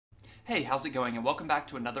Hey, how's it going? And welcome back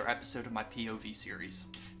to another episode of my POV series.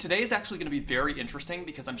 Today is actually going to be very interesting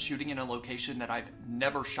because I'm shooting in a location that I've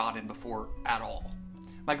never shot in before at all.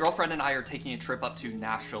 My girlfriend and I are taking a trip up to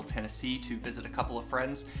Nashville, Tennessee to visit a couple of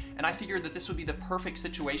friends, and I figured that this would be the perfect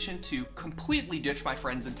situation to completely ditch my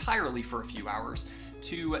friends entirely for a few hours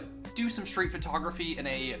to do some street photography in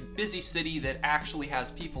a busy city that actually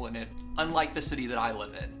has people in it, unlike the city that I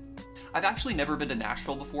live in. I've actually never been to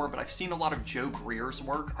Nashville before, but I've seen a lot of Joe Greer's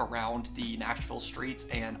work around the Nashville streets,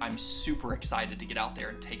 and I'm super excited to get out there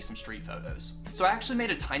and take some street photos. So I actually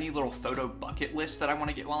made a tiny little photo bucket list that I want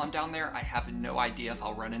to get while I'm down there. I have no idea if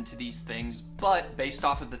I'll run into these things, but based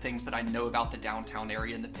off of the things that I know about the downtown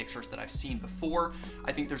area and the pictures that I've seen before,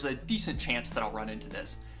 I think there's a decent chance that I'll run into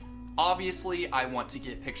this. Obviously, I want to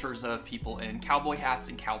get pictures of people in cowboy hats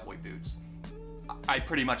and cowboy boots. I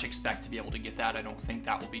pretty much expect to be able to get that. I don't think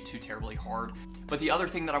that will be too terribly hard. But the other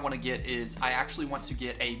thing that I want to get is I actually want to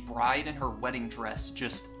get a bride in her wedding dress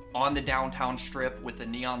just on the downtown strip with the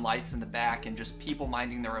neon lights in the back and just people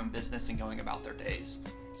minding their own business and going about their days.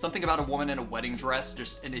 Something about a woman in a wedding dress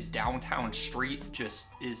just in a downtown street just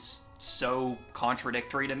is so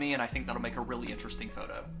contradictory to me, and I think that'll make a really interesting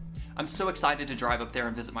photo. I'm so excited to drive up there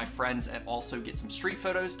and visit my friends and also get some street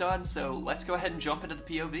photos done, so let's go ahead and jump into the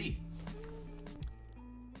POV.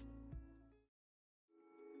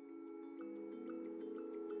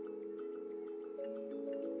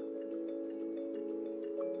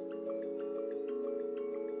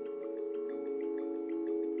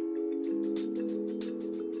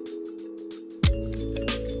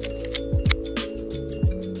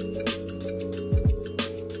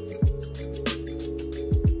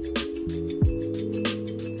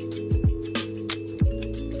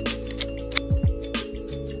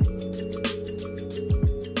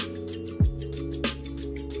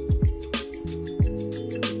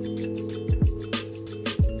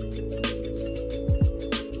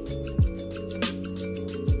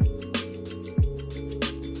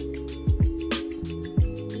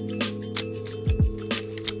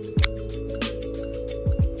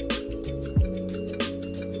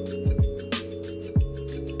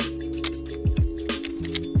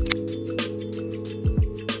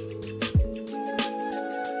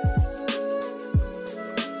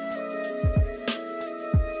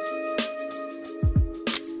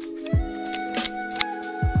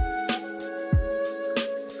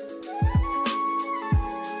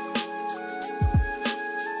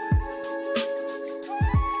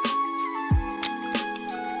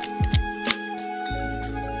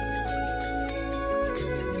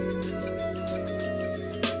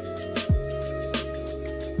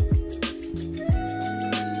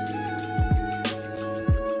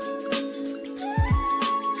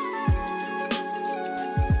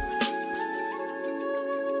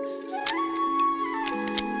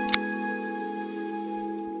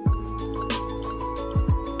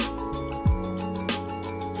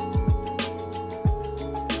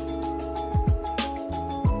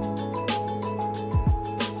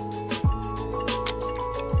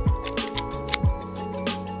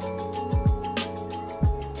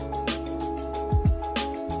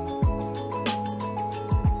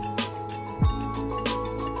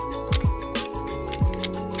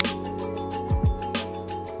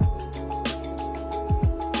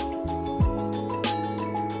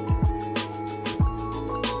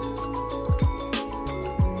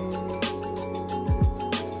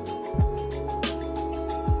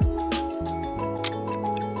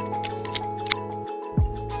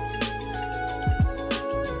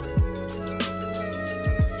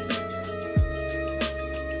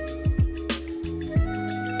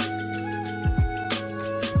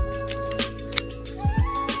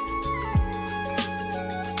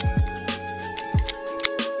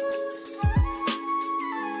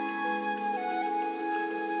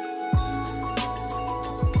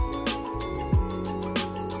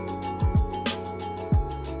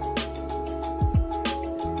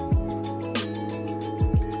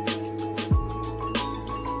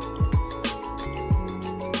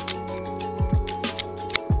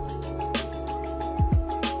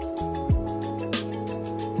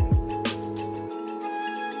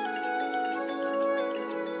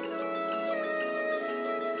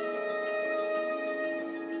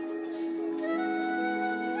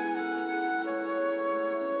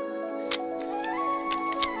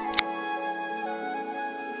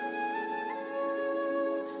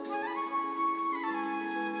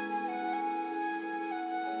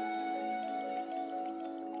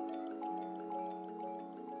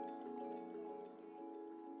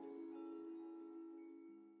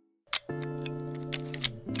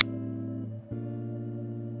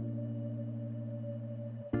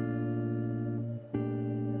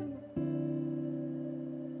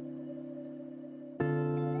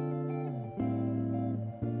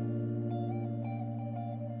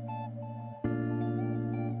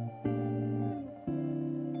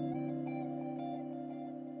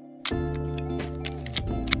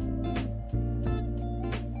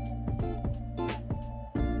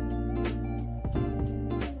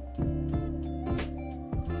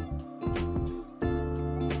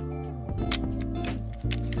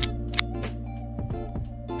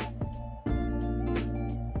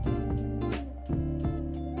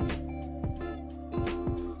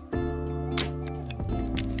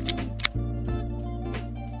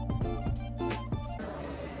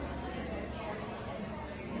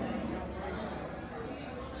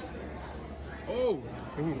 Oh.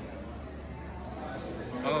 Ooh.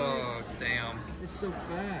 Oh, damn. It's so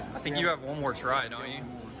fast. I think you have one more try, don't you?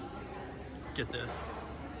 Get this.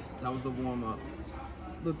 That was the warm-up.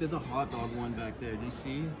 Look, there's a hot dog one back there. Do you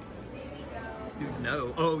see? Dude,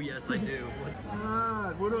 no. Oh, yes, I do.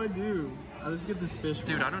 Ah, what do I do? Let's get this fish.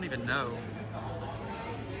 Dude, I don't even know.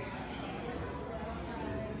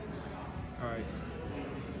 All right.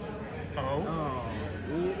 Oh. Oh.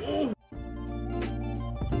 Ooh. Ooh.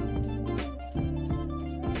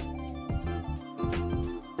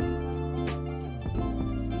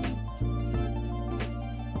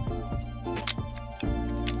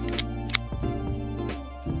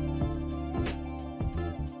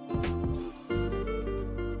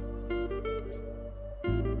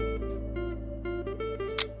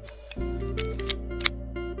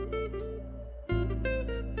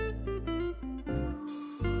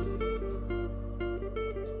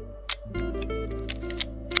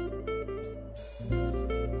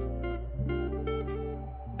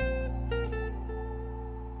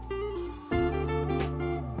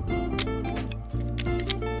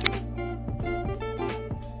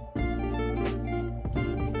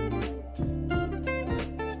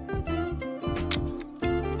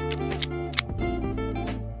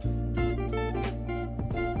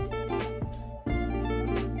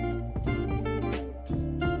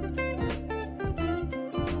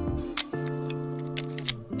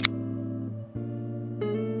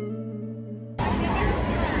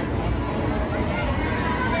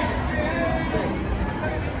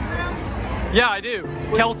 Yeah, I do.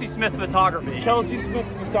 Kelsey Smith Photography. Kelsey Smith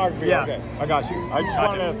Photography. Yeah. Okay, I got you. I just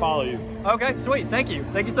wanted to follow you. Okay, sweet. Thank you.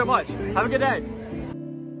 Thank you so much. Have a good day.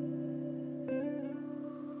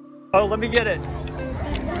 Oh, let me get it.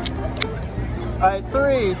 All right,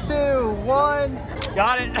 3, 2, 1.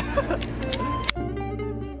 Got it.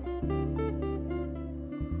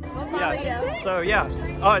 Yeah. So yeah.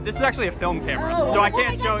 Oh, this is actually a film camera, so I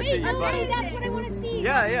can't show it to you. But That's what I want to see.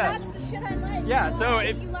 yeah. That's the shit I like. Yeah. So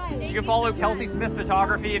if you can follow Kelsey Smith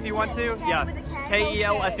Photography if you want to. Yeah.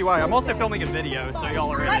 K-E-L-S-E-Y. I'm also filming a video, so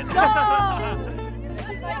y'all are in it. Let's go.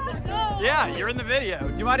 Yeah, you're in the video.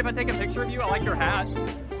 Do you mind if I take a picture of you? I like your hat.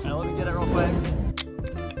 Right, let me get it real quick.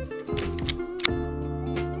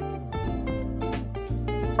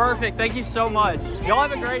 Perfect. Thank you so much. Y'all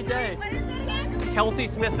have a great day. What is it again? Kelsey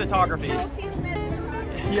Smith Photography. Kelsey Smith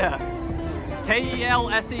Photography. Yeah. It's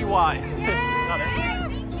K-E-L-S-E-Y. Got it.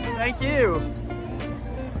 Thank you.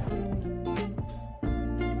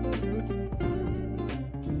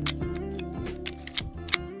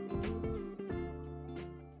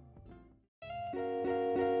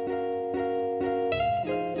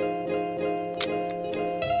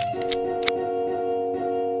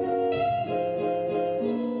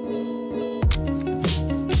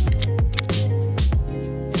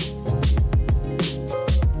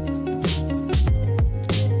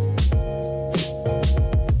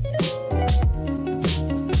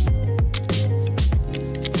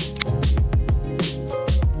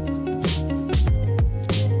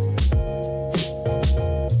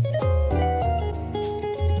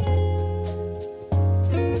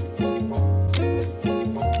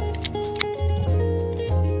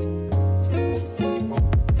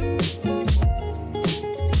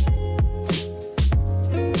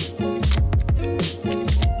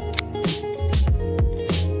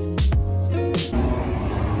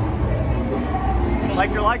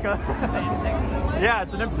 Like your Leica. Yeah,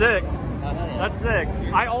 it's an M6. That's sick.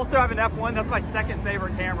 I also have an F1. That's my second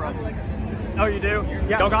favorite camera. Oh, you do?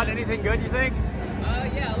 Yeah. Y'all got anything good, you think?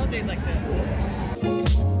 Yeah, I love days like this.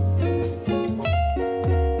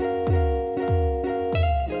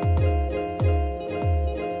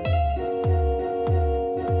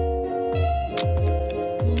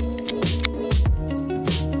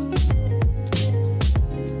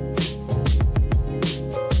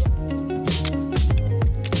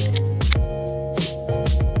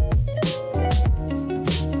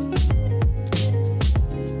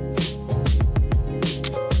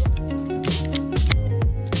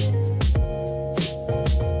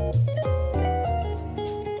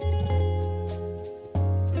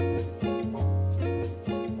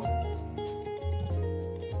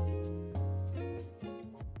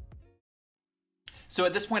 So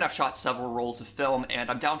at this point I've shot several rolls of film and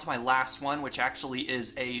I'm down to my last one, which actually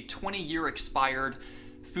is a 20-year expired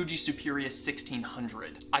Fuji Superia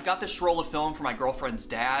 1600. I got this roll of film from my girlfriend's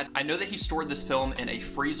dad. I know that he stored this film in a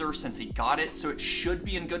freezer since he got it, so it should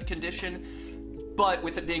be in good condition, but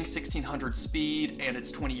with it being 1600 speed and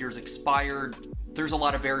it's 20 years expired, there's a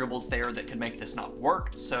lot of variables there that could make this not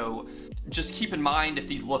work. So Just keep in mind if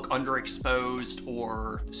these look underexposed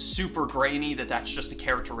or super grainy, that's just a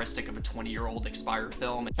characteristic of a 20-year-old expired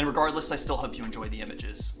film. And regardless, I still hope you enjoy the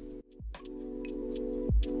images.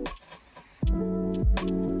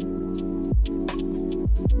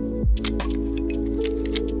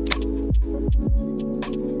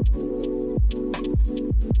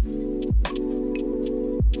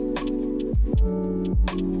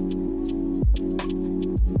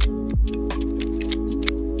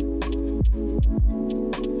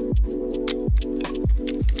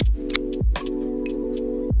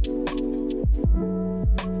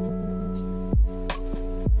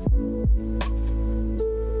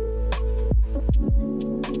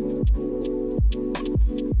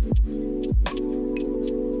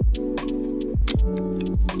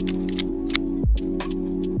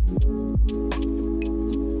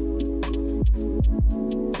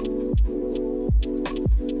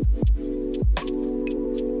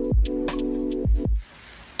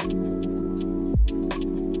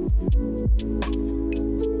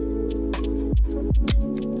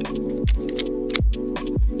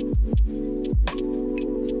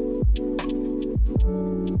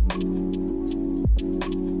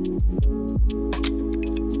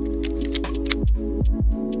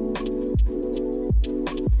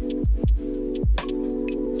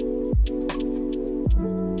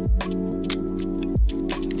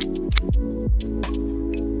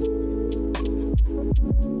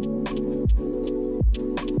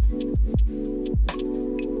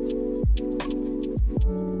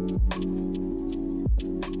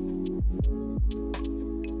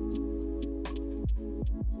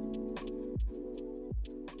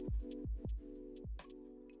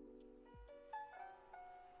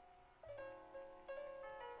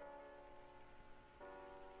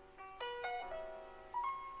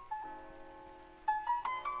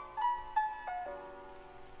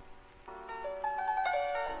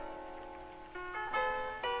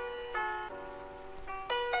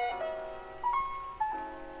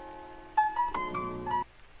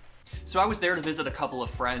 So I was there to visit a couple of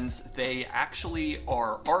friends. They actually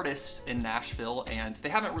are artists in Nashville, and they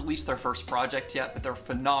haven't released their first project yet, but they're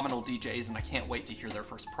phenomenal DJs, and I can't wait to hear their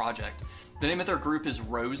first project. The name of their group is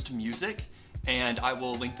Rosed Music, and I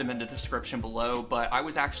will link them in the description below, but I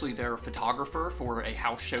was actually their photographer for a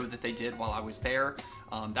house show that they did while I was there.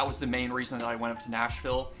 That was the main reason that I went up to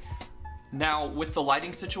Nashville. Now, with the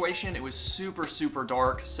lighting situation, it was super, super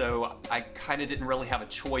dark, so I kind of didn't really have a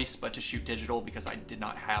choice but to shoot digital because I did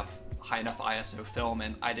not have high enough ISO film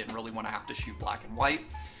and I didn't really want to have to shoot black and white.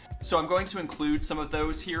 So I'm going to include some of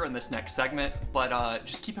those here in this next segment, but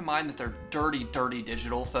just keep in mind that they're dirty, dirty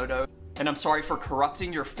digital photos. And I'm sorry for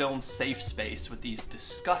corrupting your film's safe space with these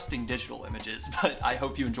disgusting digital images, but I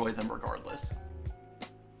hope you enjoy them regardless.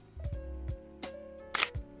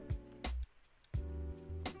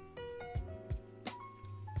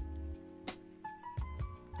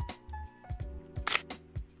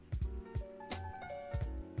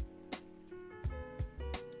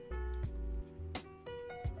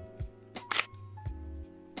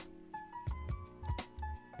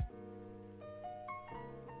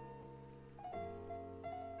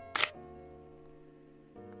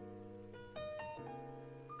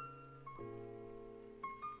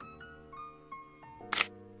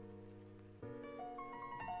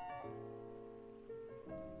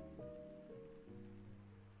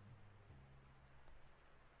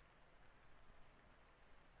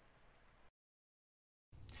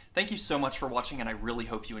 Thank you so much for watching, and I really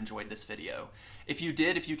hope you enjoyed this video. If you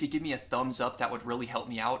did, if you could give me a thumbs up, that would really help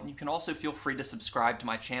me out, and you can also feel free to subscribe to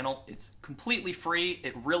my channel. It's completely free,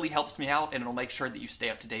 it really helps me out, and it'll make sure that you stay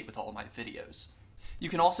up to date with all of my videos. You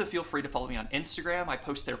can also feel free to follow me on Instagram. I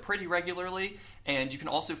post there pretty regularly, and you can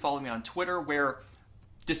also follow me on Twitter where,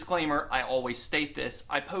 disclaimer, I always state this,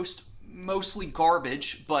 I post mostly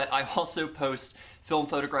garbage, but I also post film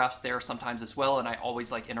photographs there sometimes as well, and I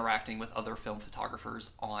always like interacting with other film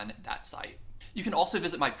photographers on that site. You can also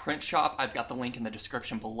visit my print shop. I've got the link in the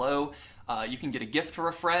description below. You can get a gift for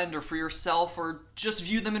a friend or for yourself, or just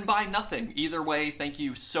view them and buy nothing. Either way, thank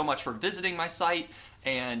you so much for visiting my site,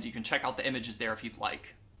 and you can check out the images there if you'd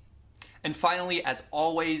like. And finally, as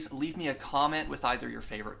always, leave me a comment with either your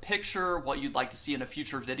favorite picture, what you'd like to see in a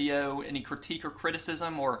future video, any critique or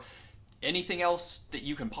criticism, or anything else that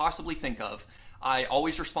you can possibly think of. I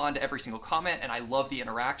always respond to every single comment, and I love the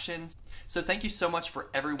interaction. So thank you so much for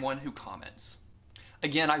everyone who comments.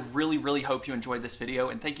 Again, I really, really hope you enjoyed this video,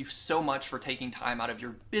 and thank you so much for taking time out of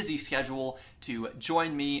your busy schedule to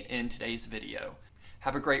join me in today's video.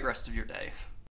 Have a great rest of your day.